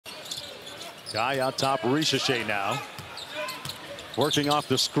Guy on top, Risacher now. Working off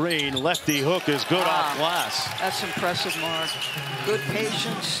the screen, lefty hook is good off glass. That's impressive, Mark. Good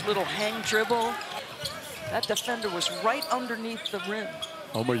patience, little hang dribble. That defender was right underneath the rim.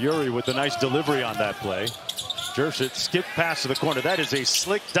 Omer Yuri with a nice delivery on that play. Jershit skip pass to the corner. That is a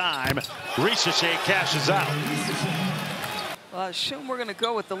slick dime. Risacher cashes out. Well, I assume we're going to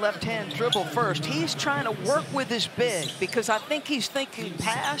go with the left-hand dribble first. He's trying to work with his big because I think he's thinking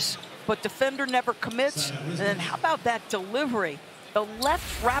pass, but defender never commits. And then how about that delivery? The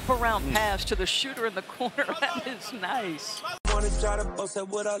left wraparound pass to the shooter in the corner. That is nice. I'm on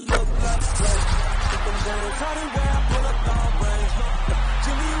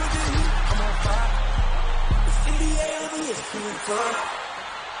fire. It's NBA,